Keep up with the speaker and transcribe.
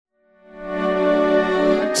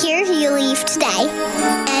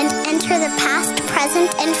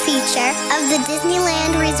present, and future of the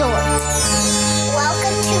Disneyland Resort.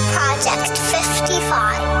 Welcome to Project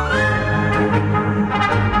 55.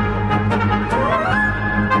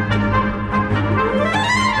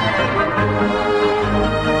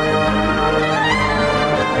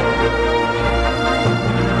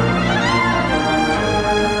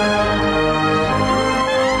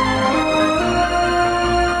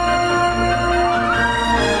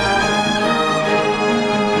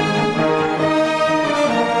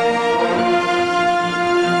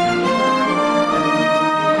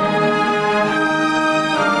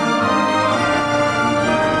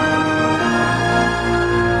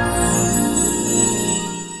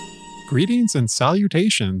 Greetings and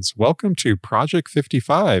salutations. Welcome to Project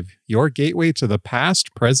 55, your gateway to the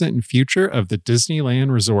past, present, and future of the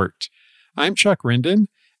Disneyland Resort. I'm Chuck Rendon,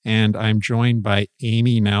 and I'm joined by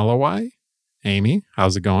Amy Nalloway. Amy,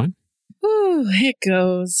 how's it going? Ooh, it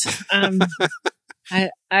goes.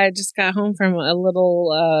 I just got home from a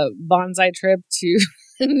little bonsai trip to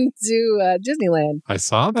Disneyland. I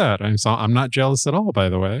saw that. I'm not jealous at all, by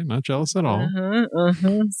the way. Not jealous at all.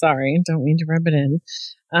 Sorry, don't mean to rub it in.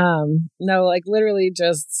 No, like literally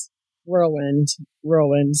just whirlwind,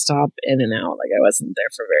 stop in and out. Like I wasn't there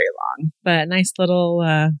for very long, but nice little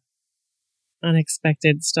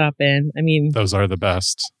unexpected stop in. I mean, those are the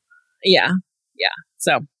best. Yeah.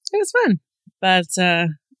 So it was fun, but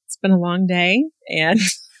it's been a long day, and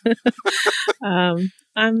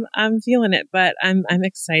I'm feeling it. But I'm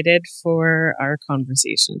excited for our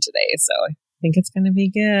conversation today. So I think it's going to be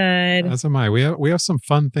good. As am I. We have some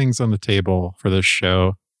fun things on the table for this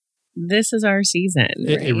show. This is our season.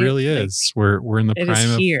 Right? It really is. We're in the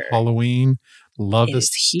prime of Halloween. Love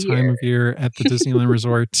this time of year at the Disneyland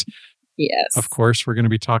Resort. Yes. Of course, we're going to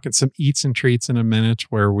be talking some eats and treats in a minute,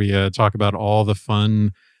 where we talk about all the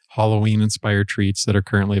fun Halloween-inspired treats that are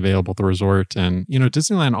currently available at the resort. And,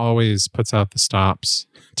 Disneyland always puts out the stops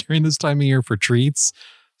during this time of year for treats.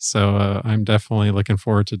 So I'm definitely looking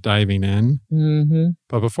forward to diving in. Mm-hmm.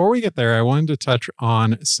 But before we get there, I wanted to touch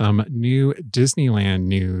on some new Disneyland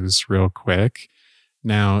news real quick.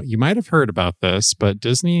 Now, you might have heard about this, but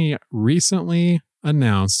Disney recently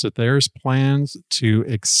announced that there's plans to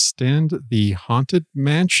extend the Haunted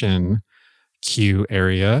Mansion queue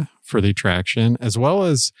area for the attraction, as well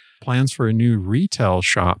as plans for a new retail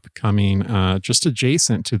shop coming just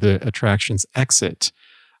adjacent to the attraction's exit.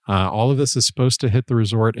 All of this is supposed to hit the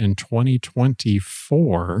resort in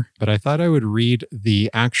 2024, but I thought I would read the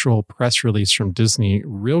actual press release from Disney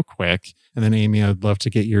real quick. And then, Amy, I'd love to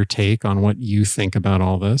get your take on what you think about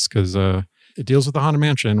all this, because it deals with the Haunted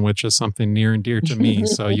Mansion, which is something near and dear to me.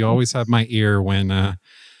 So you always have my ear when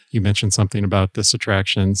you mention something about this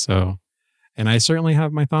attraction. And I certainly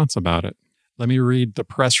have my thoughts about it. Let me read the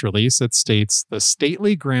press release. It states, "The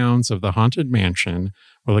stately grounds of the Haunted Mansion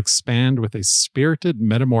will expand with a spirited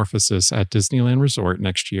metamorphosis at Disneyland Resort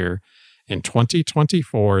next year. In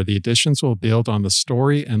 2024, the additions will build on the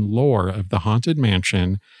story and lore of the Haunted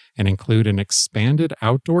Mansion and include an expanded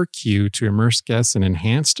outdoor queue to immerse guests in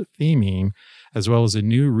enhanced theming, as well as a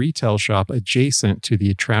new retail shop adjacent to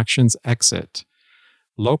the attraction's exit.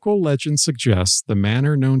 Local legend suggests the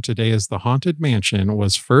manor known today as the Haunted Mansion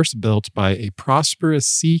was first built by a prosperous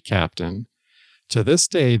sea captain. To this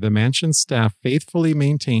day, the mansion staff faithfully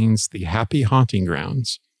maintains the happy haunting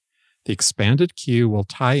grounds. The expanded queue will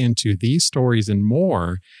tie into these stories and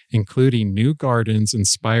more, including new gardens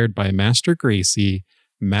inspired by Master Gracie,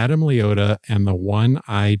 Madame Leota, and the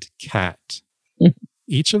One-Eyed Cat.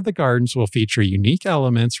 Each of the gardens will feature unique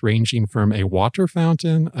elements ranging from a water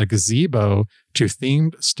fountain, a gazebo, to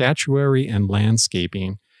themed statuary and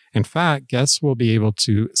landscaping. In fact, guests will be able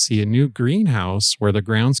to see a new greenhouse where the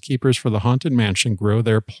groundskeepers for the Haunted Mansion grow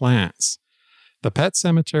their plants. The pet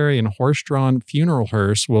cemetery and horse-drawn funeral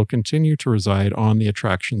hearse will continue to reside on the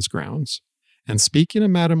attraction's grounds. And speaking of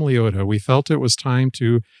Madame Leota, we felt it was time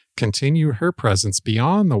to continue her presence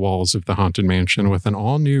beyond the walls of the Haunted Mansion with an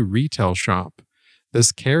all-new retail shop.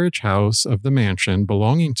 This carriage house of the mansion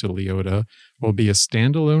belonging to Leota will be a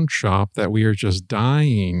standalone shop that we are just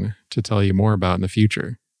dying to tell you more about in the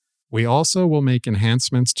future. We also will make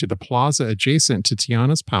enhancements to the plaza adjacent to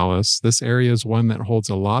Tiana's Palace. This area is one that holds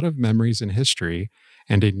a lot of memories and history,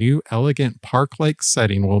 and a new elegant park-like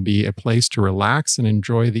setting will be a place to relax and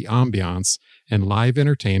enjoy the ambiance and live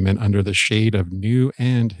entertainment under the shade of new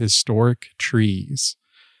and historic trees.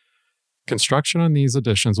 Construction on these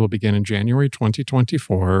additions will begin in January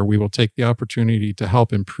 2024. We will take the opportunity to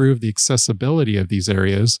help improve the accessibility of these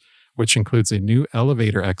areas, which includes a new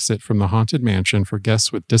elevator exit from the Haunted Mansion for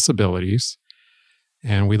guests with disabilities.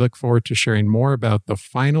 And we look forward to sharing more about the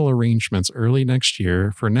final arrangements early next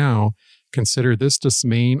year. For now, Consider this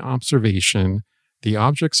dismaying observation. The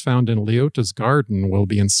objects found in Leota's garden will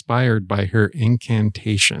be inspired by her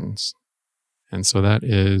incantations. And so that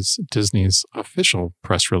is Disney's official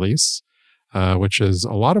press release, which is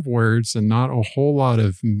a lot of words and not a whole lot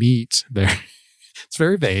of meat there. It's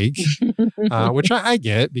very vague, which I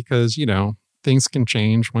get because, things can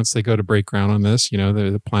change once they go to break ground on this.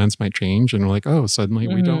 The plans might change and we're like, oh, suddenly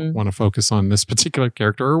we don't want to focus on this particular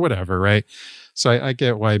character or whatever, right? So I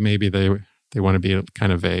get why maybe they want to be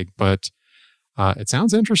kind of vague, but it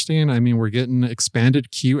sounds interesting. I mean, we're getting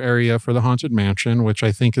expanded queue area for the Haunted Mansion, which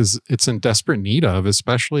I think it's in desperate need of,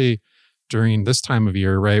 especially during this time of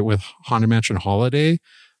year, right? With Haunted Mansion Holiday,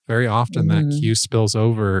 very often that queue spills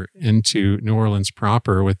over into New Orleans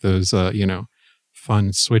proper with those,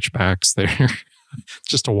 fun switchbacks there.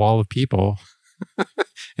 Just a wall of people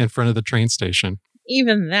in front of the train station.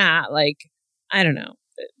 Even that, I don't know.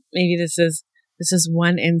 Maybe this is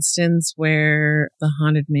one instance where the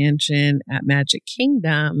Haunted Mansion at Magic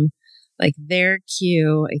Kingdom, their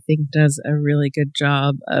queue, I think does a really good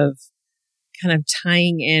job of kind of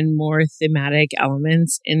tying in more thematic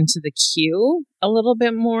elements into the queue a little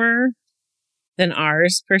bit more than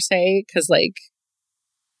ours per se. Cause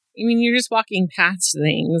you're just walking past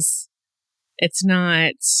things. It's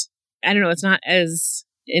not, I don't know, it's not as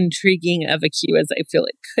intriguing of a queue as I feel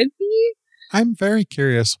it could be. I'm very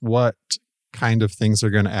curious what kind of things are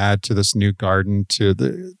going to add to this new garden to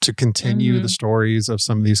continue the stories of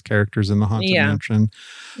some of these characters in the Haunted Mansion.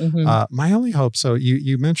 My only hope, so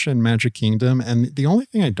you mentioned Magic Kingdom, and the only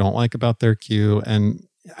thing I don't like about their queue, and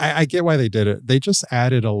I get why they did it, they just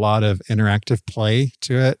added a lot of interactive play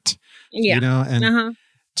to it.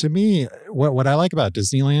 To me, what I like about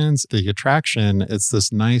Disneyland's, the attraction, it's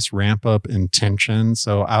this nice ramp up in tension.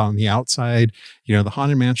 So out on the outside, the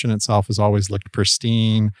Haunted Mansion itself has always looked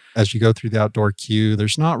pristine. As you go through the outdoor queue,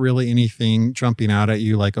 there's not really anything jumping out at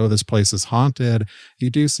you like, oh, this place is haunted. You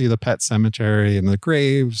do see the pet cemetery and the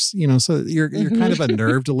graves, so you're kind of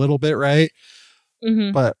unnerved a little bit, right?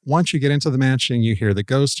 But once you get into the mansion, you hear the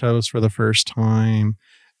ghost host for the first time.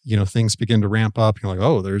 Things begin to ramp up. You're like,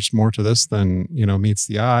 oh, there's more to this than, meets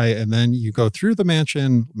the eye. And then you go through the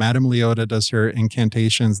mansion. Madame Leota does her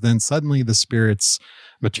incantations. Then suddenly the spirits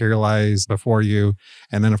materialize before you.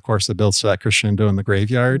 And then, of course, it builds to that crescendo in the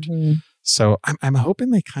graveyard. So I'm hoping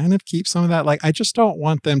they kind of keep some of that. I just don't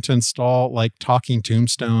want them to install talking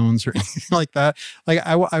tombstones or anything like that.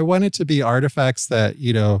 I want it to be artifacts that,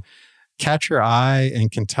 catch your eye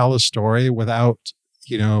and can tell a story without,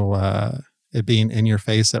 it being in your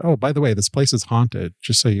face that, oh, by the way, this place is haunted,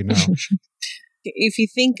 just so you know. If you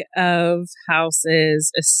think of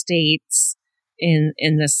houses, estates in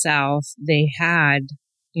the South, they had,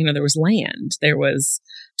 there was land, there was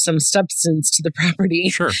some substance to the property.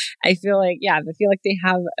 Sure. I feel like they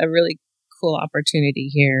have a really cool opportunity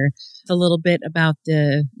here. A little bit about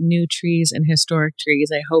the new trees and historic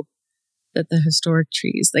trees. I hope that the historic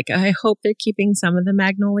trees, I hope they're keeping some of the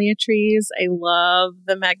magnolia trees. I love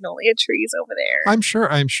the magnolia trees over there. I'm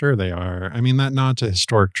sure they are. I mean, that nod to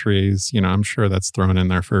historic trees, I'm sure that's thrown in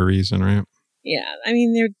there for a reason, right? Yeah. I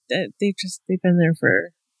mean, they've been there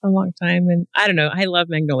for a long time. And I don't know. I love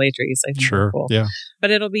magnolia trees. I think they're cool. Yeah.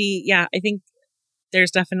 But it'll be, I think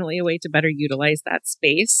there's definitely a way to better utilize that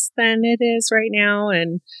space than it is right now.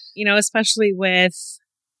 And, especially with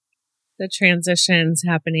the transitions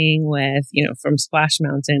happening with, from Splash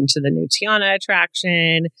Mountain to the new Tiana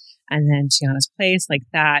attraction and then Tiana's Place,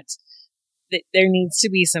 that there needs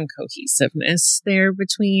to be some cohesiveness there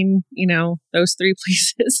between, those three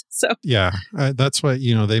places. So yeah, that's what,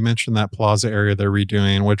 they mentioned that plaza area they're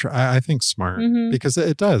redoing, which I think smart because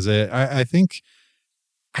it does. I think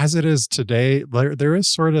as it is today, there is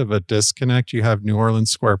sort of a disconnect. You have New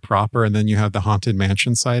Orleans Square proper, and then you have the Haunted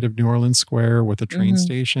Mansion side of New Orleans Square with the train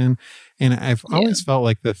station. And I've always felt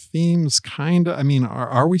like the themes kind of,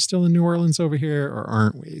 are we still in New Orleans over here or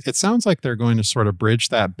aren't we? It sounds like they're going to sort of bridge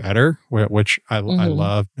that better, which I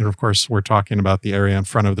love. And of course, we're talking about the area in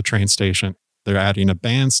front of the train station. They're adding a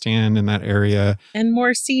bandstand in that area. And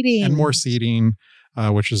more seating.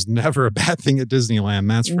 Which is never a bad thing at Disneyland,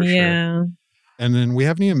 that's for sure. And then we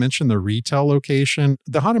haven't even mentioned the retail location.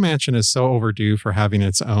 The Haunted Mansion is so overdue for having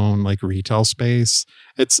its own retail space.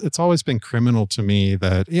 It's always been criminal to me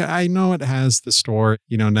that, I know it has the store,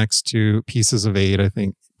 next to Pieces of 8, I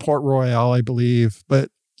think Port Royale, I believe, but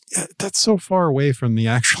that's so far away from the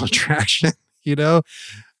actual attraction,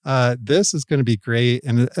 This is going to be great.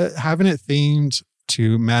 And having it themed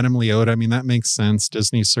to Madame Leota, that makes sense.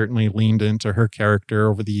 Disney certainly leaned into her character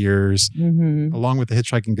over the years. Along with the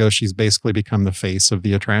Hitchhiking Ghost, she's basically become the face of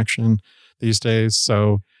the attraction these days.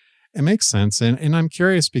 So It makes sense. And I'm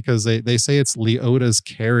curious because they say it's Leota's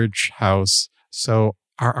carriage house. So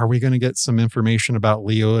are we going to get some information about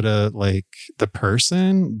Leota, like the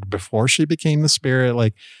person before she became the spirit?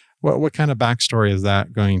 Like what kind of backstory is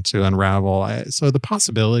that going to unravel? So the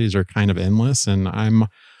possibilities are kind of endless, and I'm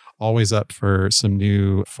always up for some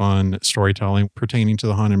new fun storytelling pertaining to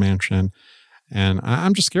the Haunted Mansion. And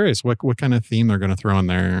I'm just curious what kind of theme they're going to throw in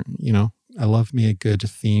there. You know, I love me a good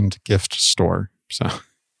themed gift store. So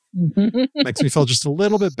makes me feel just a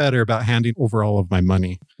little bit better about handing over all of my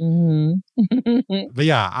money. But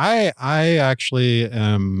yeah, I actually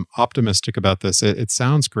am optimistic about this. It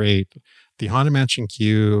sounds great. The Haunted Mansion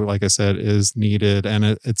queue, like I said, is needed. And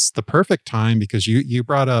it's the perfect time because you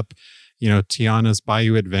brought up, you know, Tiana's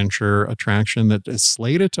Bayou Adventure attraction that is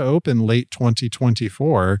slated to open late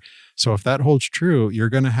 2024. So if that holds true, you're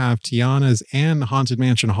going to have Tiana's and the Haunted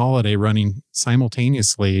Mansion Holiday running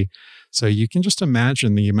simultaneously. So you can just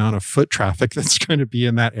imagine the amount of foot traffic that's going to be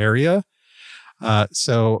in that area.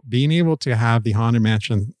 So being able to have the Haunted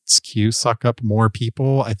Mansion's queue suck up more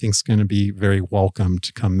people, I think is going to be very welcome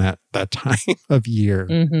to come that time of year.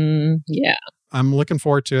 Yeah. I'm looking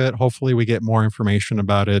forward to it. Hopefully we get more information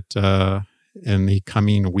about it in the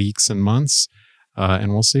coming weeks and months,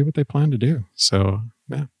 and we'll see what they plan to do. So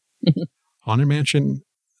yeah, Haunted Mansion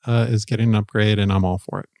is getting an upgrade, and I'm all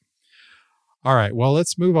for it. All right, well,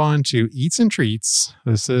 let's move on to Eats and Treats.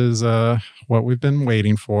 This is what we've been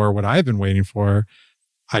waiting for, what I've been waiting for.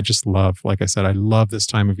 I just love, like I said, I love this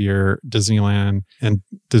time of year. Disneyland and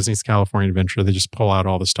Disney's California Adventure, they just pull out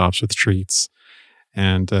all the stops with treats.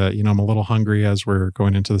 And, you know, I'm a little hungry as we're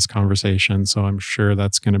going into this conversation, so I'm sure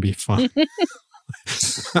that's going to be fun.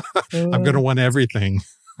 I'm going to want everything.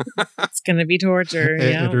 It's going to be torture.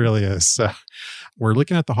 It really is. So we're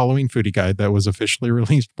looking at the Halloween Foodie Guide that was officially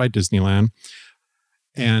released by Disneyland.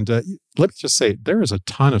 And let me just say, there is a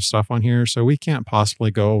ton of stuff on here, so we can't possibly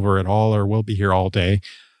go over it all, or we'll be here all day.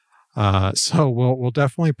 So we'll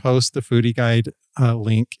definitely post the Foodie Guide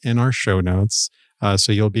link in our show notes,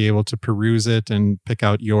 so you'll be able to peruse it and pick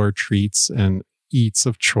out your treats and eats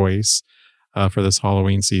of choice for this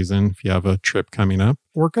Halloween season if you have a trip coming up.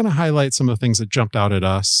 We're going to highlight some of the things that jumped out at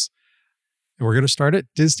us. And we're going to start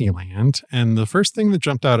at Disneyland. And the first thing that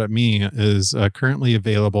jumped out at me is currently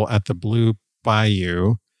available at the Blue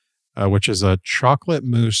Bayou, which is a chocolate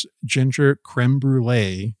mousse ginger creme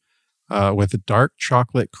brulee with a dark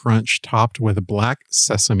chocolate crunch topped with a black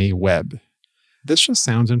sesame web. This just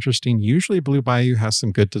sounds interesting. Usually Blue Bayou has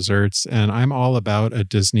some good desserts, and I'm all about a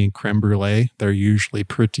Disney creme brulee. They're usually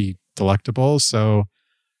pretty delectable, so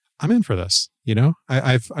I'm in for this. You know,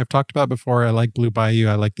 I've talked about before, I like Blue Bayou.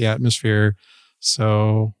 I like the atmosphere.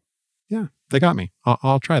 So yeah, they got me.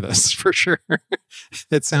 I'll try this for sure.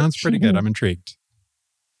 It sounds pretty good. I'm intrigued.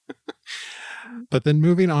 But then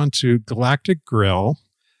moving on to Galactic Grill,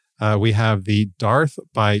 we have the Darth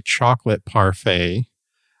by Chocolate Parfait,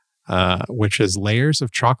 which is layers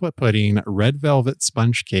of chocolate pudding, red velvet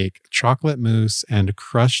sponge cake, chocolate mousse, and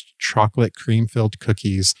crushed chocolate cream-filled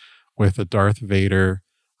cookies with a Darth Vader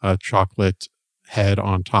chocolate head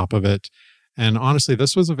on top of it. And honestly,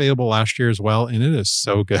 this was available last year as well, and it is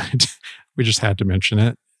so good. We just had to mention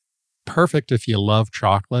it. Perfect if you love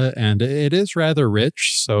chocolate, and it is rather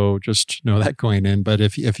rich, so just know that going in. But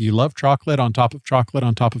if you love chocolate on top of chocolate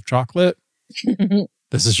on top of chocolate,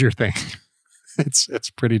 this is your thing. It's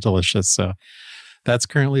pretty delicious. So that's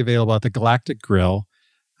currently available at the Galactic Grill.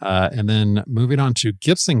 And then moving on to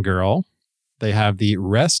Gibson Girl, they have the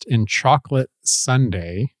Rest in Chocolate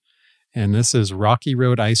Sundae. And this is Rocky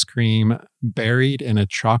Road ice cream buried in a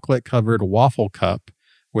chocolate-covered waffle cup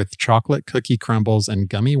with chocolate cookie crumbles and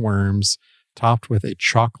gummy worms topped with a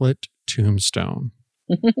chocolate tombstone.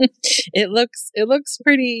 It looks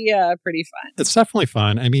pretty fun. It's definitely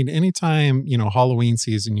fun. I mean, anytime, you know, Halloween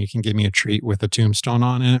season, you can give me a treat with a tombstone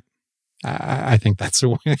on it. I think that's a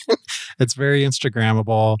win. It's very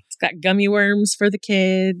Instagrammable. It's got gummy worms for the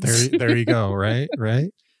kids. There you go. Right.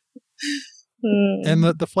 And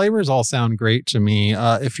the flavors all sound great to me.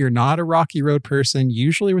 If you're not a Rocky Road person,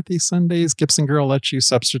 usually with these sundaes, Gibson Girl lets you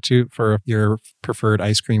substitute for your preferred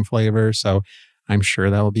ice cream flavor. So I'm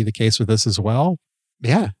sure that will be the case with this as well.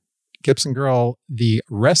 Yeah, Gibson Girl, the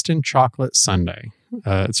Rest in Chocolate Sundae.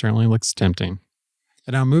 It certainly looks tempting.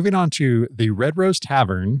 And now moving on to the Red Rose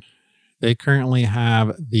Tavern, they currently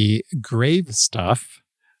have the Grave Stuff.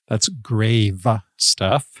 That's grave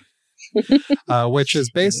stuff. Which is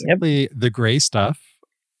basically the gray stuff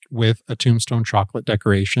with a tombstone chocolate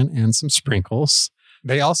decoration and some sprinkles.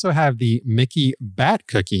 They also have the Mickey Bat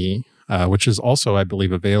Cookie, which is also, I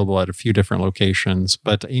believe, available at a few different locations.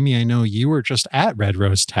 But Amy, I know you were just at Red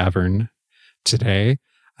Rose Tavern today.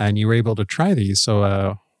 and you were able to try these.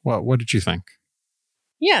 So what did you think?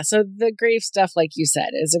 Yeah, so the grave stuff, like you said,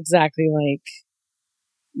 is exactly like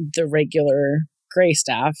the regular gray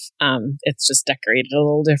stuff. It's just decorated a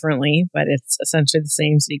little differently, but it's essentially the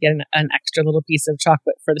same. So you get an extra little piece of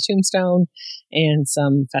chocolate for the tombstone and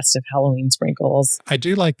some festive Halloween sprinkles. I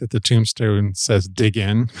do like that the tombstone says dig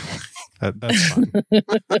in. That's fun.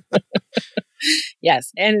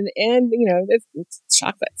 Yes. And it's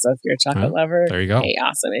chocolate. So if you're a chocolate lover, there you go. Hey,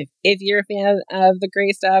 awesome. If you're a fan of the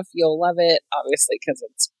gray stuff, you'll love it, obviously, because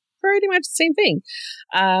it's pretty much the same thing.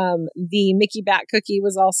 The Mickey Bat cookie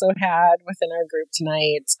was also had within our group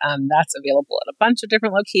tonight. That's available at a bunch of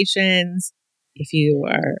different locations. If you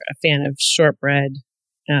are a fan of shortbread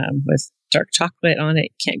with dark chocolate on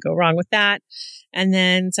it, can't go wrong with that. And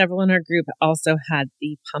then several in our group also had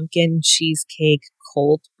the pumpkin cheesecake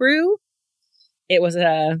cold brew. It was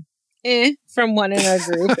a from one in our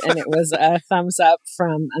group, and it was a thumbs up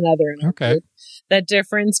from another in our group. The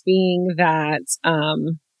difference being that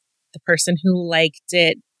the person who liked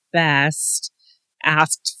it best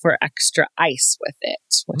asked for extra ice with it,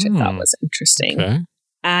 which I thought was interesting. Okay.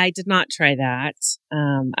 I did not try that.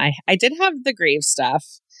 I did have the grave stuff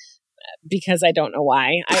because I don't know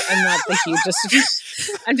why. I'm not the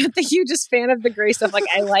hugest. I'm not the hugest fan of the gray stuff. Like,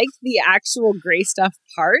 I liked the actual gray stuff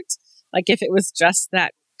part. Like, if it was just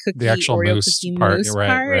that cookie, the actual Oreo mousse cookie part, mousse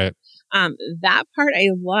right. That part I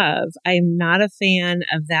love. I'm not a fan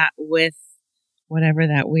of that with whatever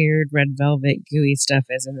that weird red velvet gooey stuff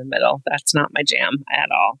is in the middle. That's not my jam at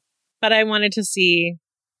all. But I wanted to see it.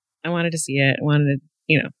 I wanted to,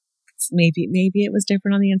 maybe it was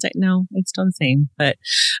different on the inside. No, it's still the same. But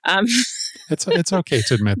it's okay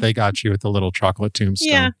to admit they got you with the little chocolate tombstone.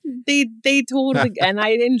 Yeah, they totally, and I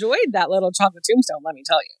enjoyed that little chocolate tombstone, let me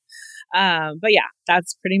tell you. But yeah,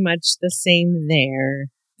 that's pretty much the same there.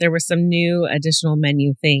 There were some new additional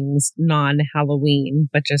menu things, non-Halloween,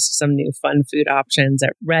 but just some new fun food options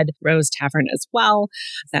at Red Rose Tavern as well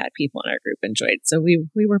that people in our group enjoyed. So we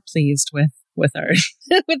were pleased with our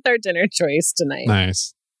with our dinner choice tonight.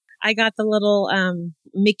 Nice. I got the little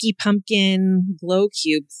Mickey pumpkin glow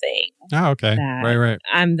cube thing. Oh, okay. Right.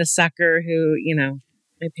 I'm the sucker who,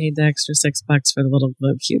 I paid the extra $6 for the little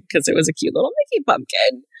glow cube because it was a cute little Mickey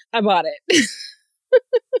pumpkin. I bought it.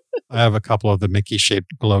 I have a couple of the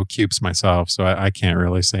Mickey-shaped glow cubes myself, so I can't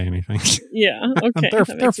really say anything. Yeah, okay. They're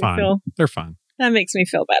fun. They're fun. That makes me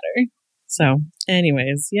feel better. So,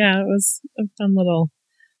 anyways, yeah, it was a fun little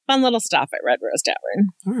stop at Red Rose Tavern.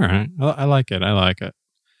 All right. I like it.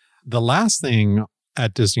 The last thing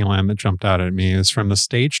at Disneyland that jumped out at me is from the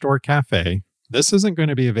Stage Door Cafe. This isn't going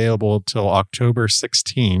to be available till October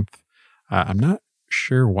 16th. I'm not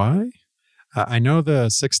sure why. I know the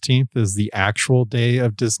 16th is the actual day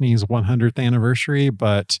of Disney's 100th anniversary,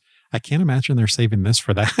 but I can't imagine they're saving this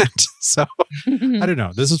for that. So I don't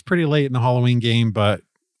know. This is pretty late in the Halloween game, but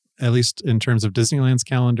at least in terms of Disneyland's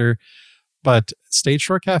calendar. But Stage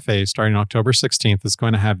Door Cafe, starting October 16th, is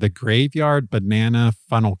going to have the Graveyard Banana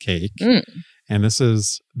Funnel Cake. And this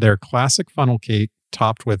is their classic funnel cake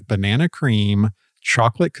topped with banana cream,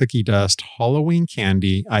 chocolate cookie dust, Halloween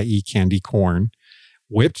candy, i.e. candy corn,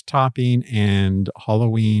 whipped topping, and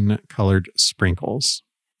Halloween colored sprinkles.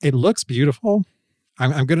 It looks beautiful.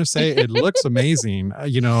 I'm going to say it looks amazing.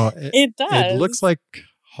 It does. It looks like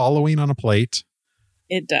Halloween on a plate.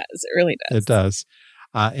 It does. It really does. It does.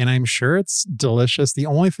 And I'm sure it's delicious. The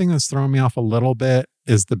only thing that's throwing me off a little bit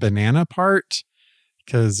is the banana part.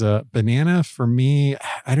 Because banana, for me,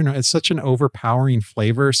 I don't know, it's such an overpowering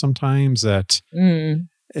flavor sometimes that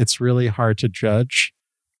it's really hard to judge.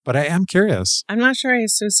 But I am curious. I'm not sure I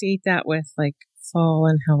associate that with like fall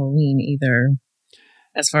and Halloween either,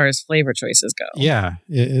 as far as flavor choices go. Yeah,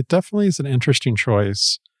 it definitely is an interesting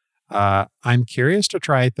choice. I'm curious to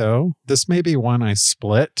try it, though. This may be one I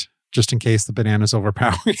split just in case the banana's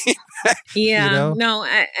overpowering. Yeah, no,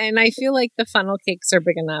 and I feel like the funnel cakes are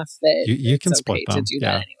big enough that you can okay split them. To do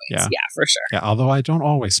that anyways. Yeah, for sure. Yeah, although I don't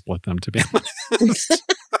always split them, to be honest.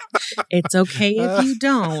 It's okay if you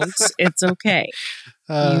don't. It's okay.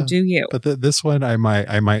 You do you. But this one, I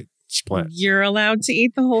might split. You're allowed to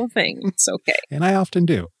eat the whole thing. It's okay. And I often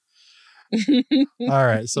do. All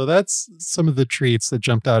right. So that's some of the treats that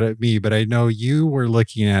jumped out at me, but I know you were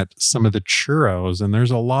looking at some of the churros, and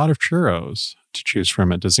there's a lot of churros to choose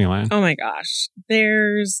from at Disneyland. Oh my gosh.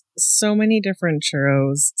 There's so many different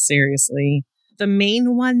churros. Seriously. The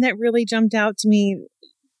main one that really jumped out to me,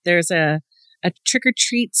 there's a trick or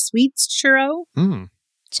treat sweets churro.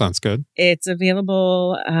 Sounds good. It's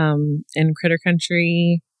available in Critter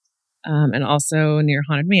Country and also near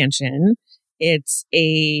Haunted Mansion. It's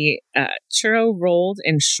a churro rolled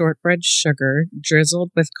in shortbread sugar,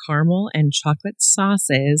 drizzled with caramel and chocolate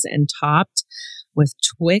sauces, and topped with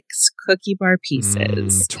Twix cookie bar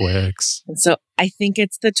pieces. Twix. And so I think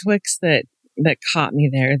it's the Twix that caught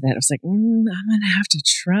me there, that I was like, I'm going to have to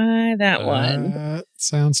try that one. That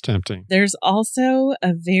sounds tempting. There's also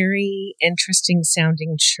a very interesting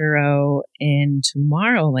sounding churro in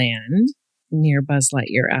Tomorrowland near Buzz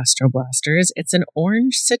Lightyear Astro Blasters. It's an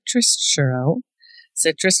orange citrus churro.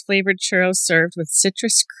 Citrus flavored churro served with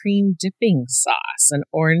citrus cream dipping sauce, and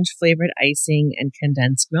orange flavored icing, and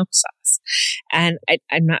condensed milk sauce. And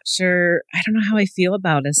I'm not sure, I don't know how I feel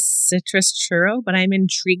about a citrus churro, but I'm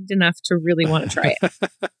intrigued enough to really want to try it.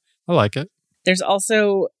 I like it. There's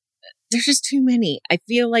just too many. I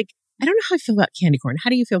don't know how I feel about candy corn. How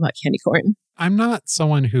do you feel about candy corn? I'm not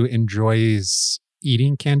someone who enjoys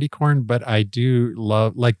eating candy corn, but I do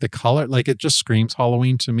love like the color, like it just screams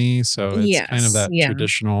Halloween to me. So it's kind of that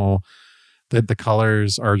traditional, that the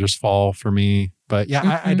colors are just fall for me. But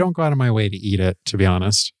yeah, I don't go out of my way to eat it, to be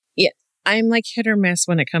honest. Yeah. I'm like hit or miss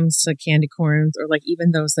when it comes to candy corns, or like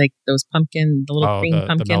even those pumpkin, the little cream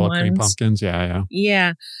pumpkin the ones. Cream pumpkins. Yeah.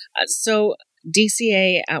 Yeah. So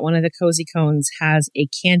DCA at one of the Cozy Cones has a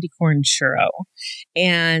candy corn churro,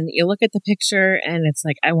 and you look at the picture and it's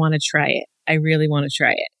like, I want to try it. I really want to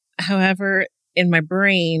try it. However, in my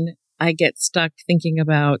brain, I get stuck thinking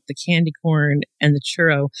about the candy corn and the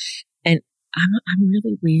churro, and I'm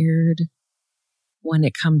really weird when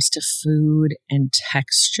it comes to food and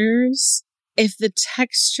textures. If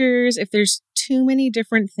there's too many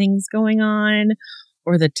different things going on,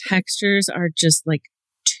 or the textures are just like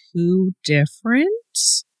too different,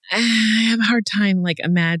 I have a hard time like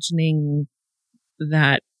imagining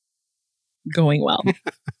that going well.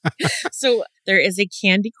 So there is a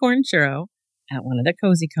candy corn churro at one of the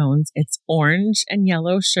Cozy Cones. It's orange and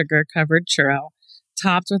yellow sugar covered churro,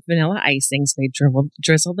 topped with vanilla icing. So they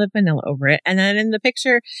drizzle the vanilla over it. And then in the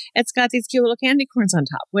picture, it's got these cute little candy corns on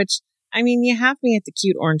top, which, I mean, you have me at the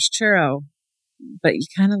cute orange churro, but you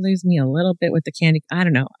kind of lose me a little bit with the candy. I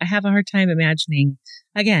don't know. I have a hard time imagining,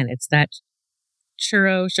 again, it's that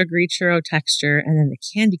sugary churro texture and then the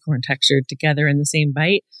candy corn texture together in the same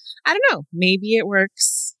bite. I don't know. Maybe it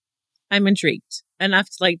works. I'm intrigued enough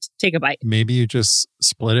to like take a bite. Maybe you just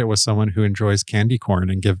split it with someone who enjoys candy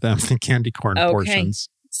corn and give them the candy corn portions.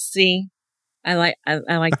 See, I like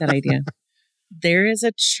that idea. There is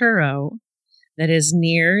a churro that is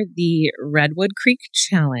near the Redwood Creek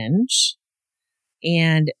Challenge,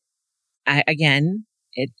 and I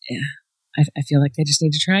feel like I just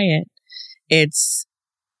need to try it. It's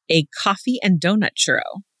a coffee and donut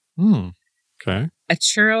churro. Okay. A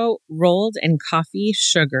churro rolled in coffee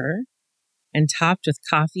sugar and topped with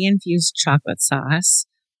coffee-infused chocolate sauce,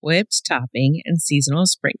 whipped topping, and seasonal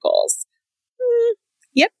sprinkles.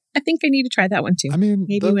 Yep, I think I need to try that one too. I mean,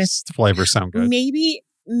 those flavors sound good.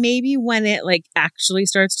 Maybe when it like actually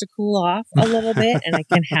starts to cool off a little bit and I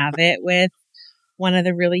can have it with one of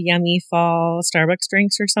the really yummy fall Starbucks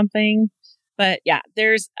drinks or something. But yeah,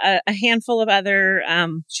 there's a handful of other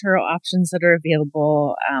churro options that are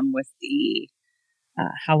available with the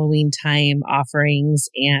Halloween time offerings,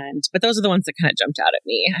 but those are the ones that kind of jumped out at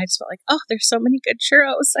me. I just felt like, oh, there's so many good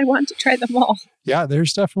churros. I want to try them all. Yeah,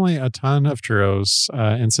 there's definitely a ton of churros.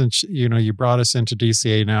 And since, you brought us into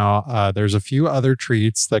DCA now, there's a few other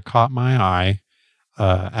treats that caught my eye.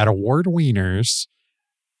 At Award Wieners,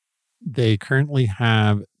 they currently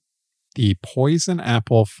have the poison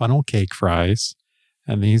apple funnel cake fries.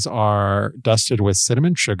 And these are dusted with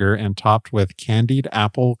cinnamon sugar and topped with candied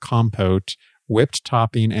apple compote, whipped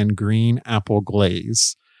topping, and green apple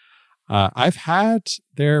glaze. I've had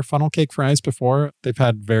their funnel cake fries before. They've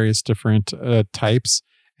had various different types,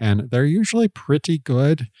 and they're usually pretty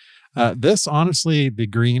good. This, honestly, the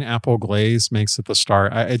green apple glaze makes it the star.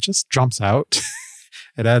 It just jumps out.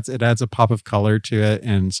 It adds a pop of color to it,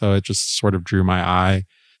 and so it just sort of drew my eye.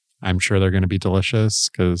 I'm sure they're going to be delicious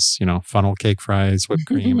because, funnel cake fries, whipped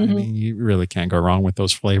cream. I mean, you really can't go wrong with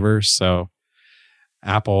those flavors. So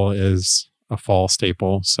apple is a fall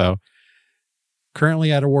staple. So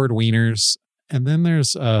currently at Award Wieners. And then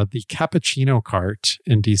there's the cappuccino cart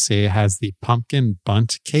in DC. It has the pumpkin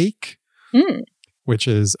bunt cake, which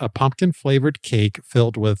is a pumpkin flavored cake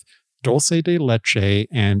filled with dulce de leche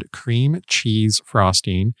and cream cheese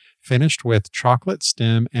frosting, finished with chocolate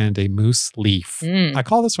stem and a mousse leaf. I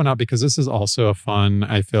call this one out because this is also a fun,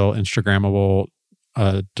 I feel, Instagrammable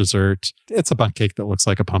dessert. It's a bunt cake that looks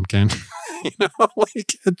like a pumpkin.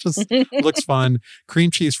 It just looks fun. Cream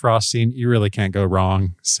cheese frosting, you really can't go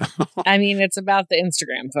wrong. So I mean, it's about the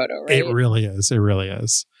Instagram photo, right? It really is. It really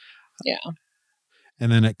is. Yeah.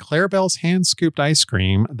 And then at Clarabelle's Hand Scooped Ice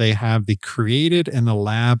Cream, they have the Created in the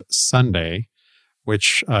Lab Sundae,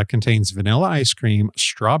 which contains vanilla ice cream,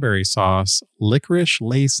 strawberry sauce, licorice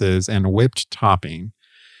laces, and whipped topping.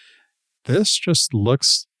 This just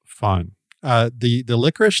looks fun. The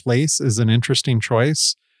licorice lace is an interesting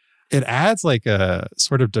choice. It adds like a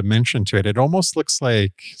sort of dimension to it. It almost looks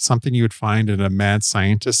like something you would find in a mad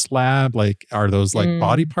scientist lab. Like, are those like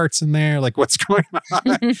body parts in there? Like, what's going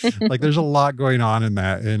on? Like, there's a lot going on in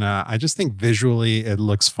that. And I just think visually it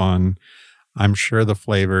looks fun. I'm sure the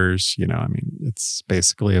flavors, it's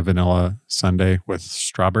basically a vanilla sundae with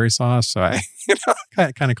strawberry sauce. So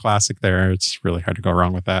kind of classic there. It's really hard to go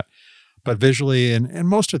wrong with that. But visually, and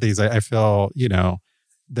most of these, I feel,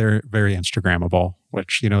 they're very Instagrammable,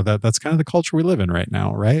 which, that's kind of the culture we live in right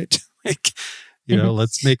now, right? Like,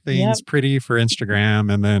 let's make things pretty for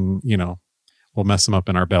Instagram, and then, we'll mess them up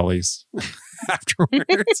in our bellies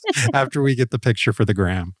afterwards, after we get the picture for the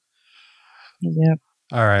gram. Yep.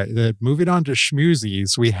 All right. Moving on to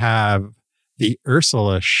schmoozies, we have the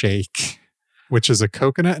Ursula Shake, which is a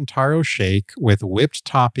coconut and taro shake with whipped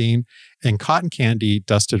topping and cotton candy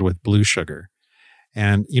dusted with blue sugar.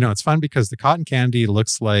 And, it's fun because the cotton candy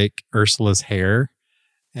looks like Ursula's hair.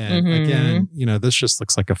 And again, this just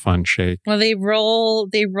looks like a fun shake. Well, they roll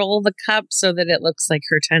the cup so that it looks like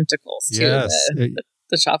her tentacles too. Yes.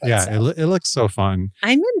 The chocolate. Yeah, stuff. It looks so fun.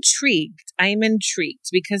 I'm intrigued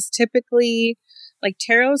because typically, like,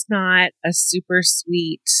 taro's not a super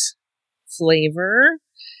sweet flavor,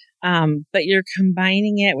 but you're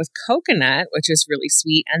combining it with coconut, which is really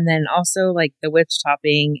sweet, and then also like the whipped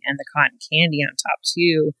topping and the cotton candy on top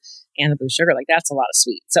too, and the blue sugar. Like, that's a lot of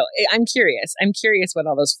sweet. So I'm curious. I'm curious what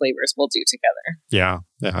all those flavors will do together. Yeah.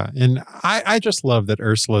 And I just love that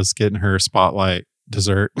Ursula's getting her spotlight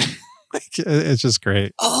dessert. Like, it's just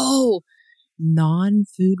great. Oh,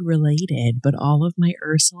 non-food related, but all of my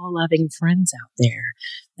Ursula loving friends out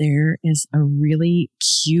there is a really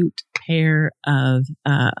cute pair of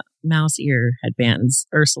mouse ear headbands,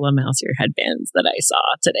 Ursula mouse ear headbands that I saw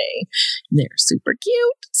today. They're super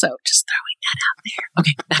cute. So just throwing that out there.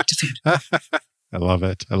 Okay, back to food. I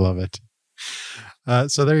love it.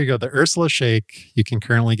 So there you go. The Ursula Shake. You can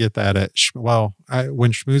currently get that at,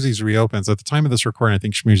 when Schmoozies reopens. At the time of this recording, I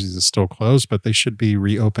think Schmoozies is still closed, but they should be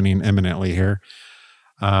reopening imminently here.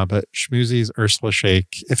 But Schmoozies Ursula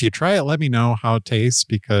Shake. If you try it, let me know how it tastes,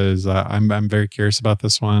 because I'm very curious about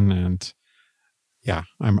this one. And yeah,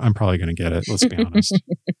 I'm probably going to get it. Let's be honest.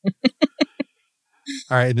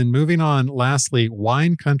 All right. Then moving on, lastly,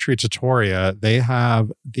 Wine Country Trattoria. They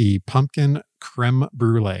have the pumpkin creme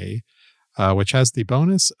brulee, which has the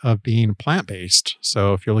bonus of being plant-based.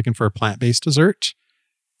 So if you're looking for a plant-based dessert,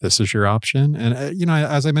 this is your option. And,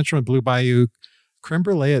 as I mentioned with Blue Bayou, creme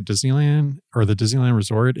brulee at Disneyland or the Disneyland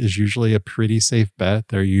Resort is usually a pretty safe bet.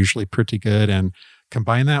 They're usually pretty good. And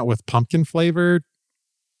combine that with pumpkin flavored,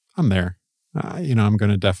 I'm there. I'm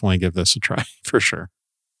going to definitely give this a try for sure.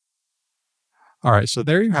 All right. So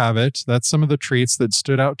there you have it. That's some of the treats that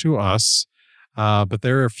stood out to us. But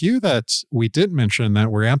there are a few that we did mention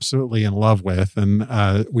that we're absolutely in love with. And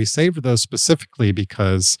we saved those specifically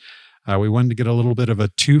because we wanted to get a little bit of a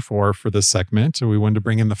 2-for for this segment. So we wanted to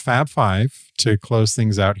bring in the Fab Five to close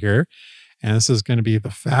things out here. And this is going to be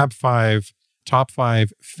the Fab Five, top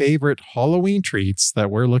 5 favorite Halloween treats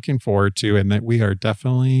that we're looking forward to and that we are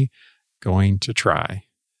definitely going to try.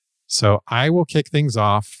 So I will kick things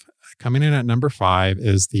off. Coming in at number 5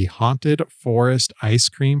 is the Haunted Forest Ice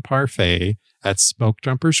Cream Parfait at Smoke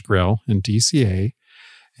Jumpers Grill in DCA.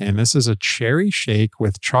 And this is a cherry shake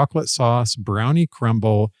with chocolate sauce, brownie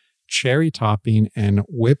crumble, cherry topping, and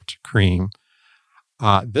whipped cream.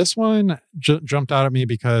 This one jumped out at me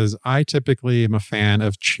because I typically am a fan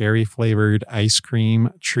of cherry flavored ice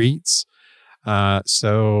cream treats.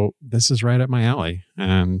 So this is right up my alley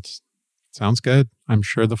and sounds good. I'm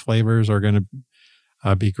sure the flavors are going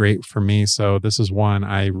to be great for me. So this is one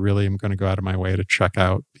I really am going to go out of my way to check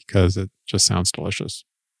out because it just sounds delicious.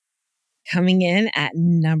 Coming in at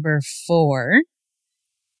number 4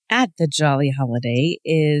 at the Jolly Holiday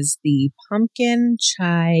is the Pumpkin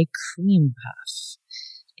Chai Cream Puff.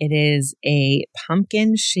 It is a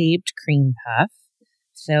pumpkin-shaped cream puff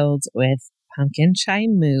filled with pumpkin chai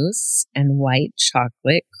mousse and white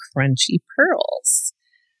chocolate crunchy pearls.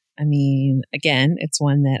 I mean, again, it's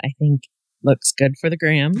one that I think looks good for the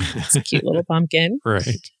gram. It's a cute little pumpkin.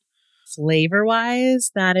 Right.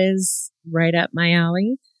 Flavor-wise, that is right up my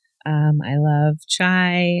alley. I love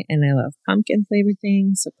chai and I love pumpkin flavored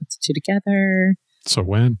things. So put the two together. So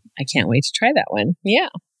when? I can't wait to try that one. Yeah.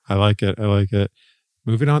 I like it.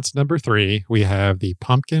 Moving on to number 3, we have the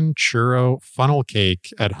Pumpkin Churro Funnel Cake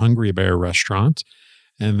at Hungry Bear Restaurant.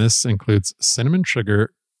 And this includes cinnamon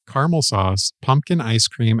sugar, caramel sauce, pumpkin ice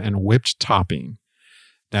cream, and whipped topping.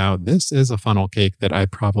 Now, this is a funnel cake that I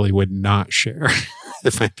probably would not share,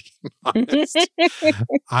 if I'm being honest.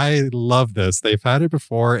 I love this. They've had it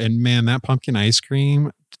before, and man, that pumpkin ice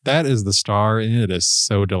cream, that is the star, and it is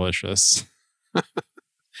so delicious.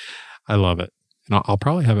 I love it. And I'll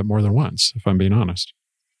probably have it more than once, if I'm being honest.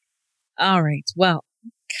 All right. Well,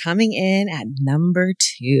 coming in at number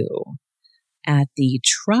 2, at the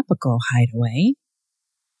Tropical Hideaway,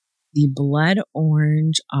 the Blood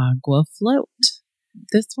Orange Agua Float.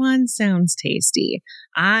 This one sounds tasty.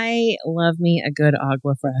 I love me a good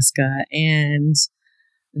agua fresca, and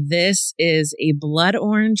this is a blood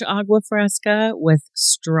orange agua fresca with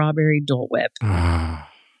strawberry Dole Whip.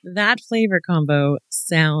 That flavor combo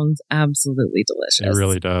sounds absolutely delicious. It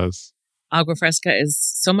really does. Agua fresca is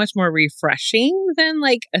so much more refreshing than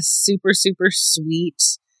like a super, super sweet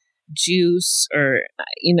juice or,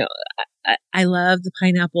 I love the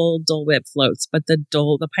pineapple Dole Whip floats, but the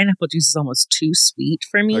pineapple juice is almost too sweet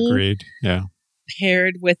for me. Agreed. Yeah.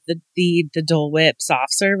 Paired with the Dole Whip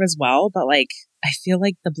soft serve as well. But like, I feel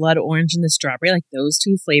like the blood orange and the strawberry, like those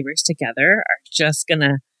two flavors together are just going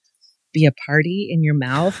to be a party in your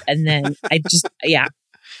mouth. And then I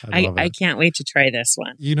can't wait to try this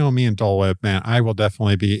one. You know me and Dole Whip, man. I will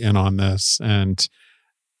definitely be in on this. And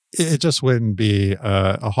it just wouldn't be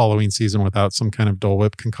a Halloween season without some kind of Dole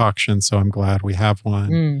Whip concoction. So I'm glad we have one.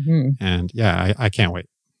 Mm-hmm. And yeah, I can't wait.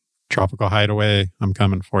 Tropical Hideaway, I'm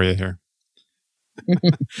coming for you here.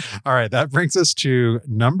 All right, that brings us to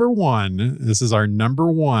number 1. This is our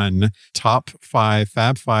number 1 top 5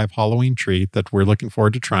 Fab 5 Halloween treat that we're looking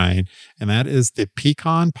forward to trying. And that is the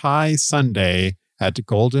pecan pie sundae at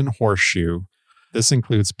Golden Horseshoe. This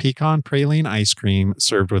includes pecan praline ice cream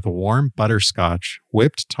served with warm butterscotch,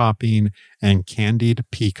 whipped topping, and candied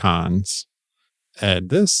pecans. And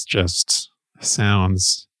this just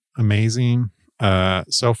sounds amazing.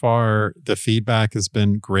 So far, the feedback has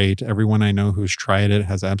been great. Everyone I know who's tried it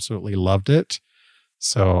has absolutely loved it.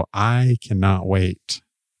 So I cannot wait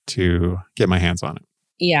to get my hands on it.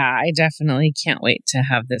 Yeah, I definitely can't wait to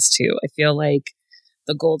have this too. I feel like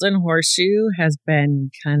the Golden Horseshoe has been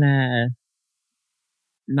kind of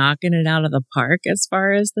knocking it out of the park as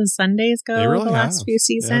far as the sundaes go the last few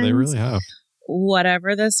seasons. Yeah, they really have.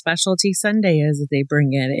 Whatever the specialty sundae is that they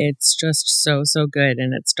bring in, it's just so, so good.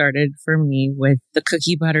 And it started for me with the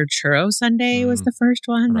cookie butter churro sundae was the first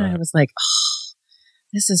one. Right. And I was like, oh,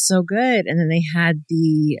 this is so good. And then they had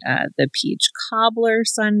the peach cobbler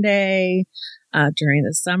sundae during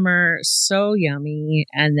the summer. So yummy.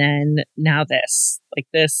 And then now this.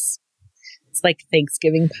 It's like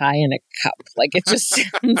Thanksgiving pie in a cup. Like it just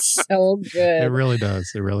sounds so good. It really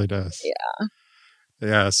does. It really does. Yeah.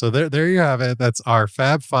 Yeah. So there you have it. That's our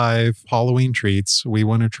Fab 5 Halloween treats we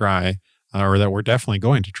want to try, or that we're definitely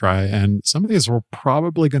going to try. And some of these we're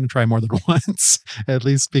probably going to try more than once, at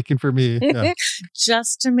least speaking for me. Yeah.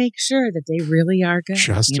 Just to make sure that they really are good.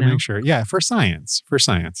 Just to make sure. Yeah. For science.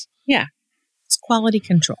 Yeah. It's quality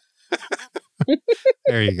control.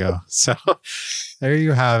 There you go. So there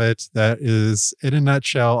you have it. That is, in a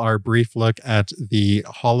nutshell, our brief look at the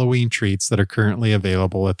Halloween treats that are currently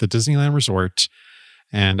available at the Disneyland Resort.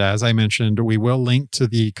 And as I mentioned, we will link to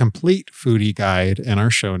the complete foodie guide in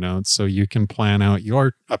our show notes so you can plan out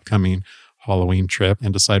your upcoming Halloween trip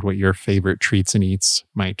and decide what your favorite treats and eats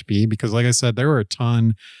might be. Because like I said, there were a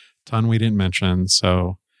ton we didn't mention.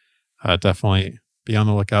 So definitely be on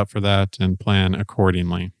the lookout for that and plan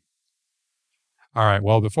accordingly. All right.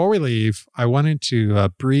 Well, before we leave, I wanted to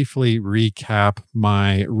briefly recap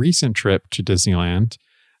my recent trip to Disneyland,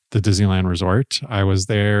 the Disneyland Resort. I was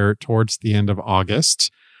there towards the end of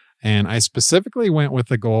August, and I specifically went with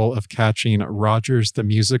the goal of catching Rogers the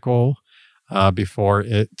Musical before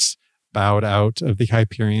it bowed out of the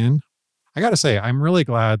Hyperion. I got to say, I'm really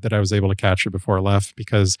glad that I was able to catch it before I left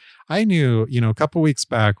because I knew, a couple weeks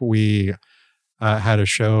back, we had a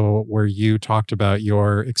show where you talked about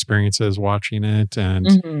your experiences watching it.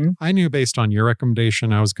 And I knew based on your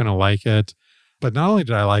recommendation, I was going to like it. But not only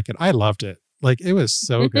did I like it, I loved it. Like, it was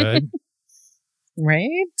so good.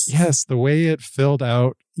 Right? Yes. The way it filled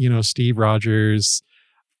out, Steve Rogers'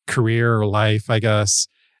 career or life, I guess,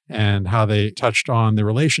 and how they touched on the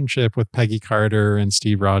relationship with Peggy Carter and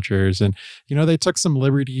Steve Rogers. And, they took some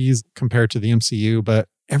liberties compared to the MCU, but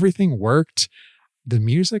everything worked. The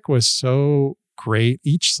music was so great.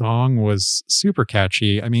 Each song was super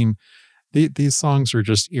catchy. I mean, these songs are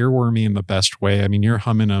just earwormy in the best way. I mean, you're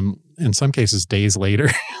humming them in some cases days later.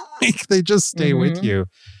 Like, they just stay with you.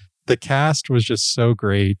 The cast was just so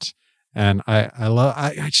great. And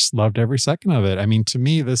I just loved every second of it. I mean, to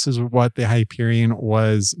me, this is what the Hyperion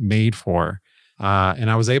was made for. And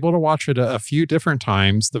I was able to watch it a few different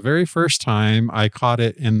times. The very first time I caught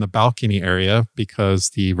it in the balcony area because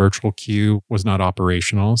the virtual queue was not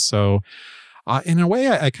operational. So in a way,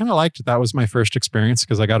 I kind of liked it. That was my first experience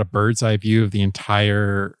because I got a bird's eye view of the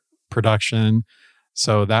entire production.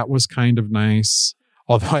 So that was kind of nice.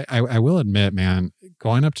 Although I will admit, man,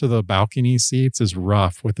 going up to the balcony seats is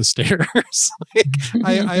rough with the stairs.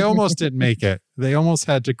 I almost didn't make it. They almost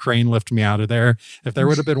had to crane lift me out of there. If there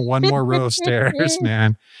would have been one more row of stairs,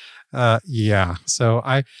 man. Yeah. So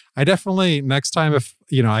I definitely, next time, if,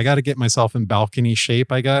 I got to get myself in balcony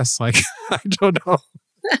shape, I guess. Like, I don't know.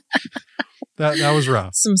 That was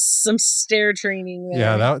rough. Some stair training there.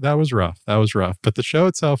 Yeah, that was rough. That was rough. But the show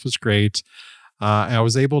itself was great. I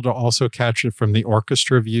was able to also catch it from the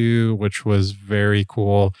orchestra view, which was very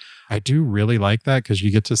cool. I do really like that because you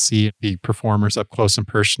get to see the performers up close and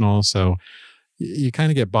personal. So you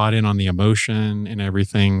kind of get bought in on the emotion and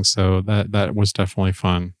everything. So that was definitely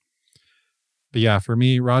fun. But yeah, for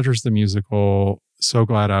me, Rogers the Musical, so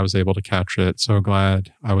glad I was able to catch it. So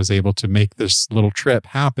glad I was able to make this little trip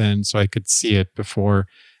happen so I could see it before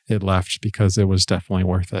it left, because it was definitely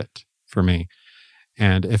worth it for me.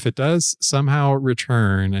 And if it does somehow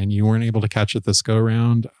return and you weren't able to catch it this go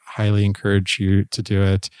round, highly encourage you to do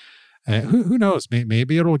it. Who knows?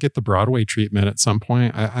 Maybe it'll get the Broadway treatment at some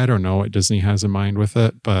point. I don't know what Disney has in mind with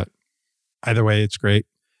it, but either way, it's great.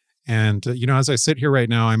 And, as I sit here right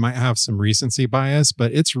now, I might have some recency bias,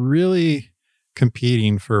 but it's really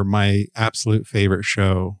competing for my absolute favorite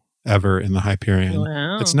show ever in the Hyperion.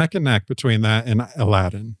 Wow. It's neck and neck between that and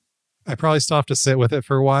Aladdin. I probably still have to sit with it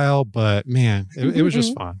for a while, but man, it was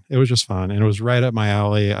just fun. It was just fun. And it was right up my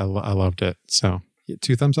alley. I loved it. So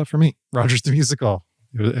 2 thumbs up for me. Rogers the Musical.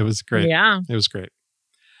 It was great. Yeah. It was great.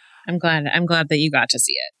 I'm glad that you got to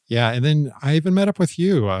see it. Yeah. And then I even met up with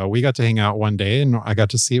you. We got to hang out one day and I got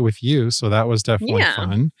to see it with you. So that was definitely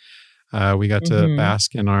fun. We got to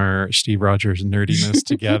bask in our Steve Rogers nerdiness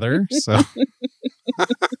together. So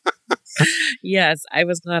yes, I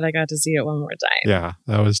was glad I got to see it one more time. Yeah,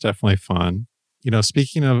 that was definitely fun.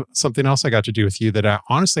 Speaking of something else I got to do with you that I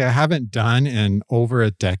haven't done in over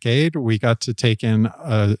a decade, we got to take in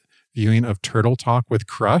a viewing of Turtle Talk with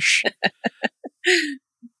Crush.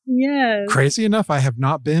 Yes. Crazy enough, I have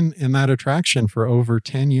not been in that attraction for over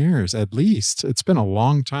 10 years, at least. It's been a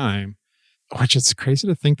long time, which it's crazy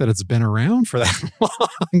to think that it's been around for that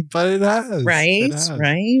long, but it has. Right, it has.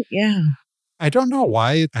 Right, yeah. I don't know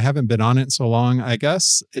why I haven't been on it so long. I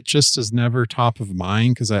guess it just is never top of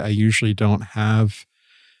mind because I usually don't have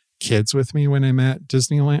kids with me when I'm at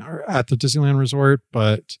Disneyland or at the Disneyland Resort,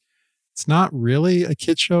 but it's not really a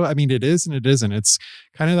kid show. I mean, it is and it isn't. It's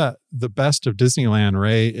kind of the best of Disneyland,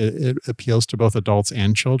 right? It appeals to both adults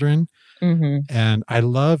and children. Mm-hmm. And I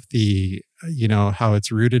love how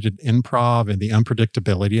it's rooted in improv and the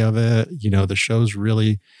unpredictability of it. The show's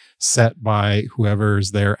really set by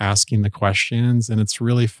whoever's there asking the questions. And it's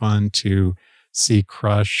really fun to see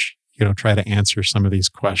Crush, try to answer some of these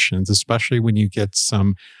questions, especially when you get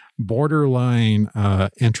some borderline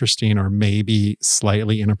interesting or maybe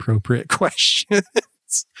slightly inappropriate questions.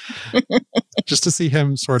 Just to see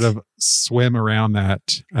him sort of swim around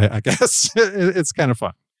that, I guess it's kind of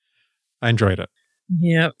fun. I enjoyed it.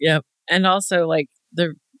 Yep. And also like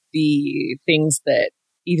the things that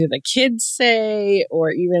either the kids say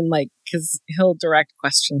or even like, because he'll direct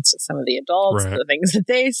questions to some of the adults, right. The things that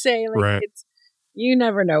they say, like right. You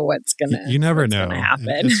never know what's gonna happen.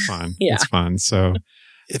 It's fun. Yeah. It's fun. So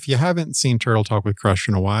if you haven't seen Turtle Talk with Crush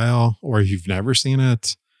in a while, or if you've never seen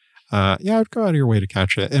it, I'd go out of your way to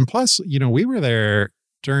catch it. And plus, we were there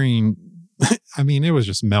during, it was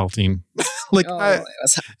just melting.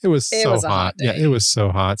 It was so hot. Yeah, it was so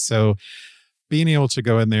hot. So being able to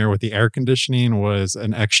go in there with the air conditioning was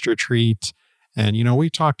an extra treat. And, we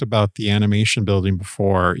talked about the animation building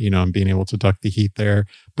before, and being able to duck the heat there.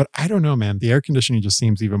 But I don't know, man, the air conditioning just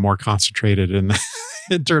seems even more concentrated in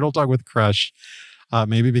Turtle Talk with Crush.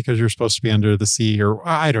 Maybe because you're supposed to be under the sea or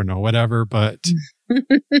I don't know, whatever. But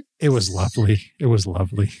it was lovely. It was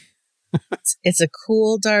lovely. It's a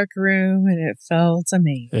cool, dark room and it felt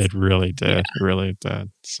amazing. It really did. Yeah. It really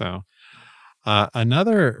did. So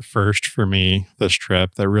another first for me this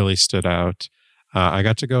trip that really stood out, I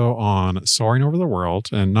got to go on Soaring Over the World.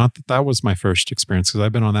 And not that was my first experience because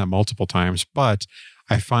I've been on that multiple times, but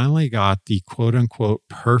I finally got the quote unquote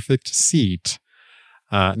perfect seat.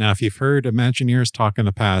 Now, if you've heard Imagineers talk in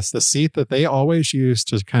the past, the seat that they always use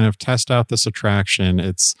to kind of test out this attraction,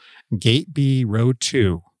 it's Gate B, Row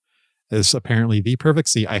 2. is apparently the perfect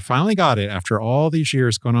seat. I finally got it after all these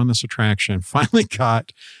years going on this attraction. Finally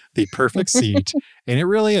got the perfect seat. And it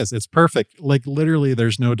really is. It's perfect. Like literally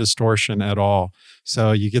there's no distortion at all.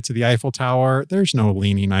 So you get to the Eiffel Tower. There's no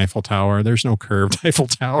leaning Eiffel Tower. There's no curved Eiffel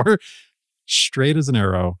Tower. Straight as an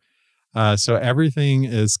arrow. So everything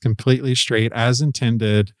is completely straight as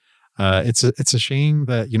intended. It's a shame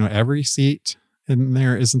that, every seat in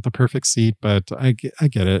there isn't the perfect seat, but I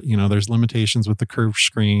get it. There's limitations with the curved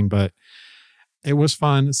screen, but it was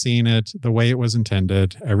fun seeing it the way it was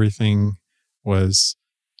intended. Everything was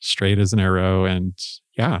straight as an arrow. And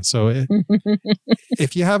yeah, so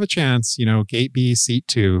if you have a chance, gate B, seat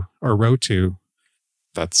 2 or row 2,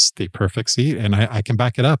 that's the perfect seat. And I can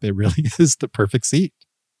back it up. It really is the perfect seat.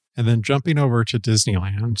 And then jumping over to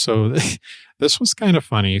Disneyland. So this was kind of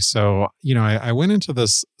funny. So, I went into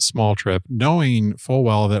this small trip knowing full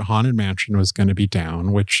well that Haunted Mansion was going to be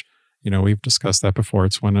down, which, we've discussed that before.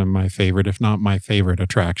 It's one of my favorite, if not my favorite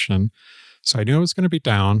attraction. So I knew it was going to be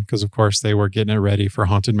down because, of course, they were getting it ready for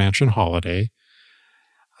Haunted Mansion Holiday.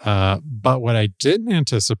 But what I didn't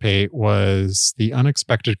anticipate was the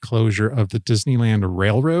unexpected closure of the Disneyland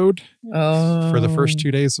Railroad for the first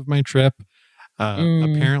 2 days of my trip.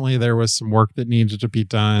 Apparently there was some work that needed to be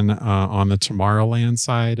done on the Tomorrowland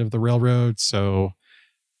side of the railroad. So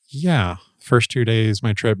yeah, first 2 days,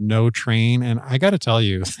 my trip, no train. And I got to tell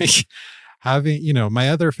you, having, my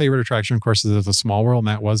other favorite attraction, of course, is the Small World, and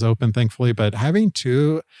that was open, thankfully. But having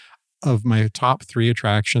 2 of my top 3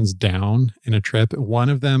 attractions down in a trip, one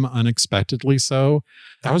of them unexpectedly so,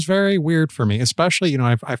 that was very weird for me. Especially,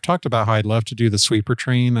 I've talked about how I'd love to do the sweeper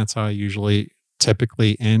train. That's how I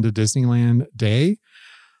typically end a Disneyland day.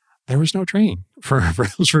 There was no train for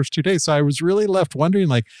those first 2 days. So I was really left wondering,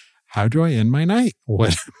 how do I end my night?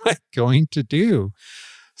 What am I going to do?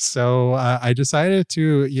 So I decided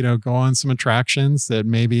to, go on some attractions that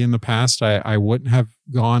maybe in the past I wouldn't have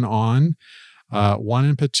gone on. One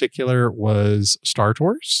in particular was Star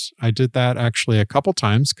Tours. I did that actually a couple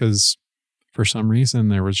times because for some reason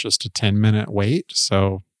there was just a 10-minute wait.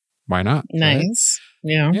 So why not? Nice.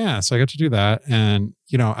 Right? Yeah. Yeah. So I got to do that. And,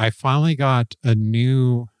 I finally got a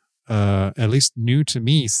new, at least new to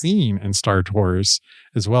me, scene in Star Tours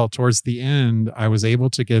as well. Towards the end, I was able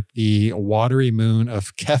to get the Watery Moon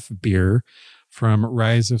of Kef beer from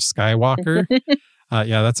Rise of Skywalker.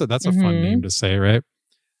 Yeah, that's a fun name to say, right?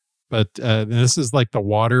 But this is like the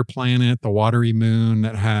water planet, the watery moon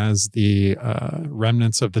that has the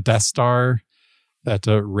remnants of the Death Star that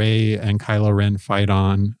Rey and Kylo Ren fight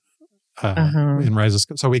on. In Rise of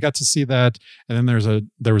Skywalker. So we got to see that. And then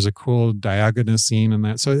there was a cool Diagonus scene in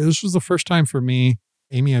that. So this was the first time for me.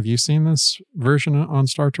 Amy, have you seen this version on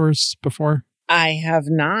Star Tours before? I have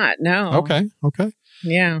not. No. Okay.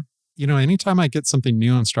 Yeah. Anytime I get something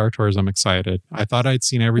new on Star Tours, I'm excited. I thought I'd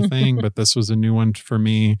seen everything, but this was a new one for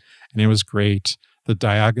me and it was great. The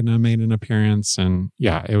Diagonus made an appearance and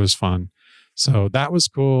yeah, it was fun. So that was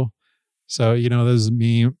cool. So, this is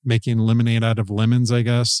me making lemonade out of lemons, I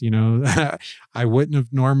guess. I wouldn't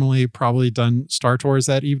have normally probably done Star Tours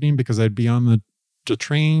that evening because I'd be on the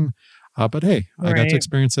train. But hey, I got to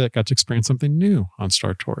experience it. Got to experience something new on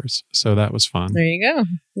Star Tours. So that was fun. There you go.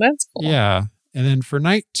 That's cool. Yeah. And then for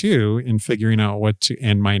night 2, in figuring out what to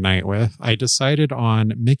end my night with, I decided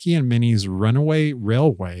on Mickey and Minnie's Runaway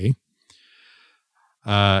Railway.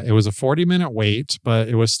 It was a 40-minute wait, but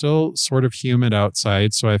it was still sort of humid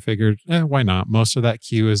outside. So I figured, why not? Most of that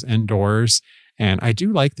queue is indoors. And I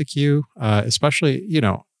do like the queue, especially,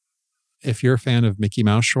 if you're a fan of Mickey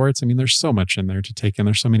Mouse shorts. I mean, there's so much in there to take in.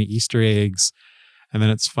 There's so many Easter eggs. And then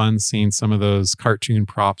it's fun seeing some of those cartoon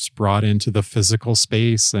props brought into the physical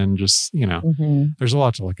space and just, there's a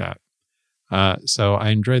lot to look at. So I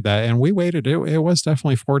enjoyed that. And we waited. It was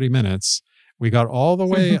definitely 40 minutes. We got all the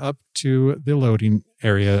way up to the loading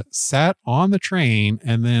area, sat on the train,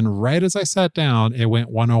 and then right as I sat down, it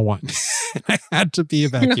went 101. I had to be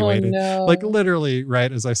evacuated. Oh, no. Like literally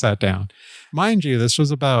right as I sat down. Mind you, this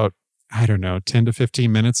was about, 10 to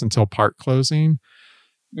 15 minutes until park closing.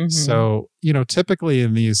 So, typically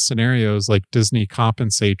in these scenarios, like Disney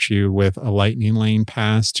compensates you with a lightning lane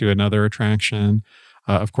pass to another attraction.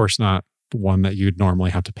 Of course, not one that you'd normally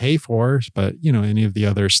have to pay for, but any of the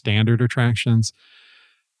other standard attractions.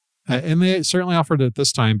 And they certainly offered it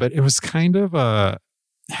this time, but it was kind of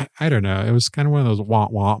it was kind of one of those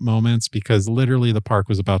wah-wah moments because literally the park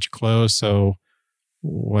was about to close. So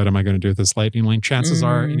what am I going to do with this lightning lane? Chances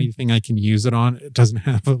are anything I can use it on, it doesn't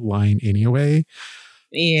have a line anyway.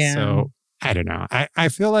 Yeah. So I don't know. I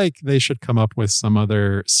feel like they should come up with some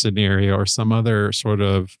other scenario or some other sort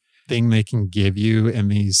of thing they can give you in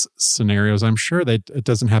these scenarios. I'm sure that it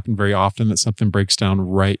doesn't happen very often that something breaks down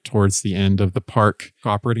right towards the end of the park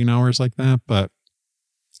operating hours like that. But,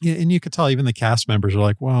 and you could tell even the cast members are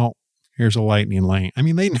like, well, here's a lightning lane. I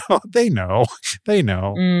mean, they know.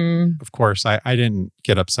 Of course, I didn't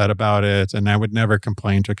get upset about it, and I would never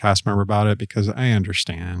complain to a cast member about it because I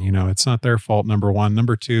understand, it's not their fault, number one.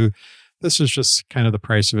 Number two, this is just kind of the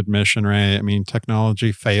price of admission, right? I mean,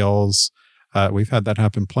 technology fails. We've had that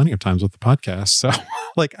happen plenty of times with the podcast. So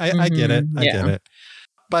like, I get it. I get it.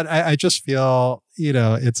 But I just feel,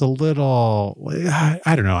 it's a little,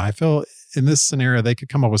 I don't know. I feel in this scenario, they could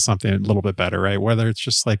come up with something a little bit better, right? Whether it's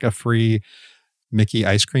just like a free Mickey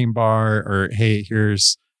ice cream bar or, hey,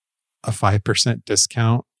 here's a 5%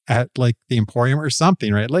 discount at like the Emporium or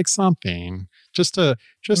something, right? Like something just to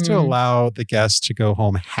allow the guests to go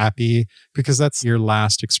home happy, because that's your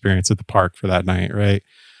last experience at the park for that night, right?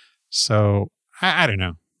 So I don't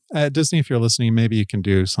know. At Disney, if you're listening, maybe you can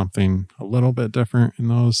do something a little bit different in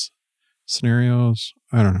those scenarios.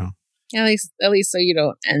 I don't know. At least so you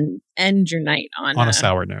don't end your night on a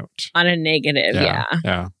sour note. On a negative, Yeah.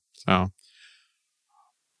 So,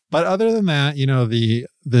 but other than that,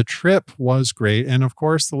 the trip was great. And of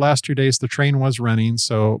course, the last 2 days, the train was running.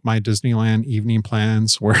 So my Disneyland evening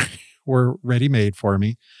plans were ready-made for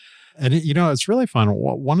me. And it's really fun.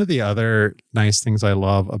 One of the other nice things I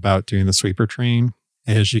love about doing the sweeper train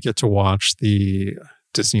is you get to watch the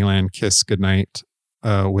Disneyland Kiss Goodnight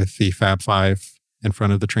with the Fab Five in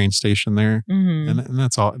front of the train station there. Mm-hmm. And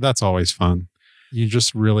that's always fun. You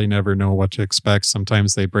just really never know what to expect.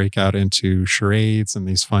 Sometimes they break out into charades and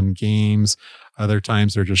these fun games. Other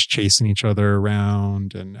times they're just chasing each other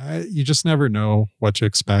around, and you just never know what to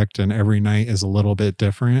expect. And every night is a little bit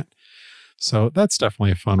different. So that's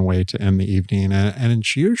definitely a fun way to end the evening. And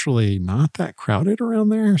it's usually not that crowded around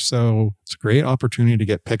there. So it's a great opportunity to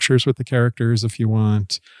get pictures with the characters if you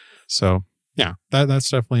want. So yeah, that's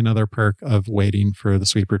definitely another perk of waiting for the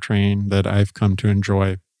sweeper train that I've come to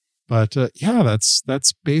enjoy. But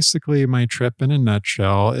that's basically my trip in a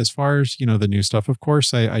nutshell. As far as, the new stuff, of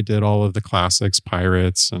course, I did all of the classics,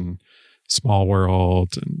 Pirates and Small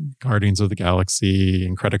World and Guardians of the Galaxy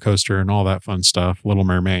and Cretacoaster and all that fun stuff, Little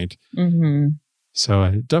Mermaid. Mm-hmm. So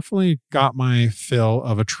I definitely got my fill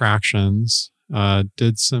of attractions,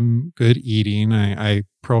 did some good eating. I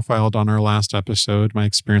profiled on our last episode my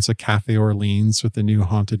experience at Cafe Orleans with the new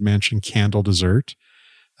Haunted Mansion candle dessert.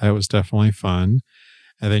 That was definitely fun.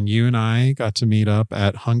 And then you and I got to meet up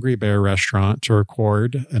at Hungry Bear Restaurant to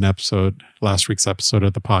record last week's episode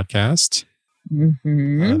of the podcast.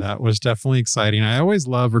 Mm-hmm. That was definitely exciting. I always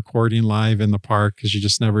love recording live in the park because you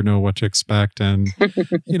just never know what to expect. And,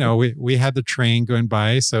 we had the train going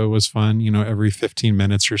by, so it was fun. Every 15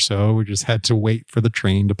 minutes or so, we just had to wait for the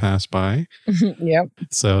train to pass by. Yep.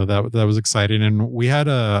 So that was exciting. And we had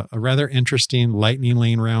a rather interesting lightning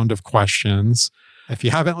lane round of questions. If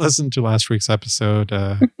you haven't listened to last week's episode,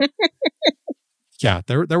 there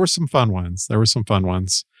were some fun ones.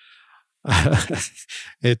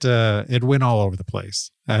 It went all over the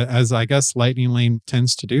place, as I guess Lightning Lane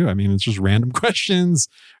tends to do. I mean, it's just random questions,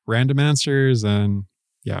 random answers, and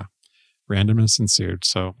randomness ensued.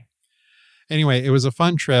 So anyway, it was a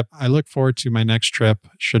fun trip. I look forward to my next trip.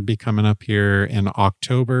 Should be coming up here in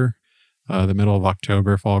October, the middle of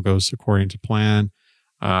October, if all goes according to plan.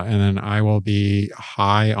 And then I will be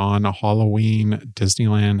high on a Halloween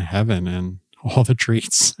Disneyland heaven and all the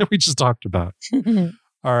treats that we just talked about.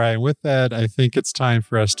 All right. With that, I think it's time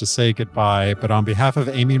for us to say goodbye. But on behalf of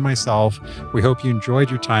Amy and myself, we hope you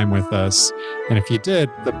enjoyed your time with us. And if you did,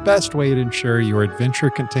 the best way to ensure your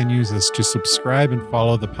adventure continues is to subscribe and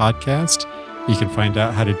follow the podcast. You can find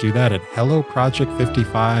out how to do that at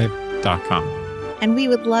helloproject55.com. And we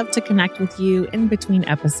would love to connect with you in between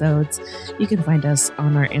episodes. You can find us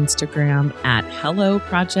on our Instagram at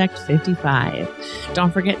HelloProject55.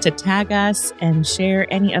 Don't forget to tag us and share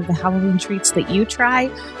any of the Halloween treats that you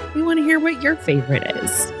try. We want to hear what your favorite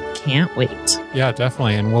is. Can't wait. Yeah,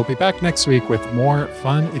 definitely. And we'll be back next week with more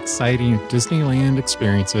fun, exciting Disneyland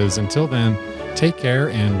experiences. Until then, take care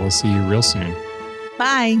and we'll see you real soon.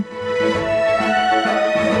 Bye.